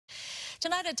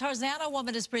Tonight, a Tarzana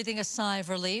woman is breathing a sigh of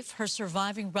relief. Her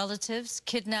surviving relatives,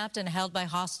 kidnapped and held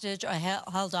hostage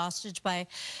by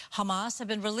Hamas, have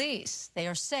been released. They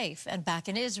are safe and back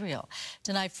in Israel.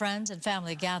 Tonight, friends and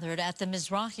family gathered at the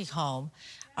Mizrahi home.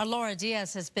 Our Laura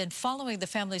Diaz has been following the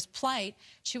family's plight.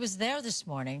 She was there this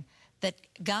morning. That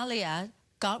Galia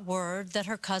got word that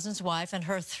her cousin's wife and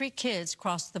her 3 kids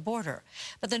crossed the border.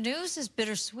 But the news is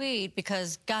bittersweet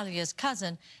because Galia's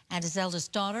cousin and his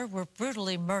eldest daughter were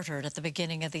brutally murdered at the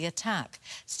beginning of the attack.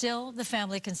 Still, the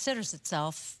family considers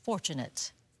itself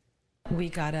fortunate. We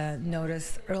got a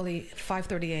notice early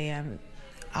 5:30 a.m.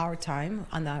 our time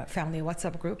on the family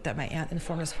WhatsApp group that my aunt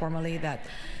informed us formally that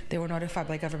they were notified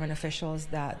by government officials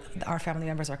that our family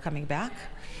members are coming back.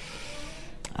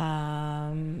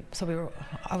 So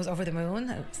I was over the moon.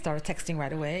 I started texting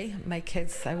right away.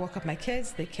 I woke up my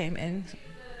kids. They came in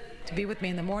to be with me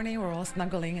in the morning. We were all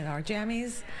snuggling in our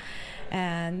jammies,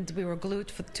 and we were glued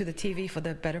to the TV for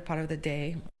the better part of the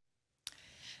day.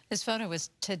 This photo was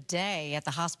today at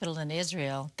the hospital in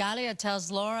Israel. Galia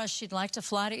tells Laura she'd like to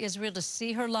fly to Israel to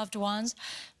see her loved ones,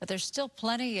 but there's still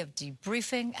plenty of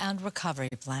debriefing and recovery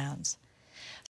plans.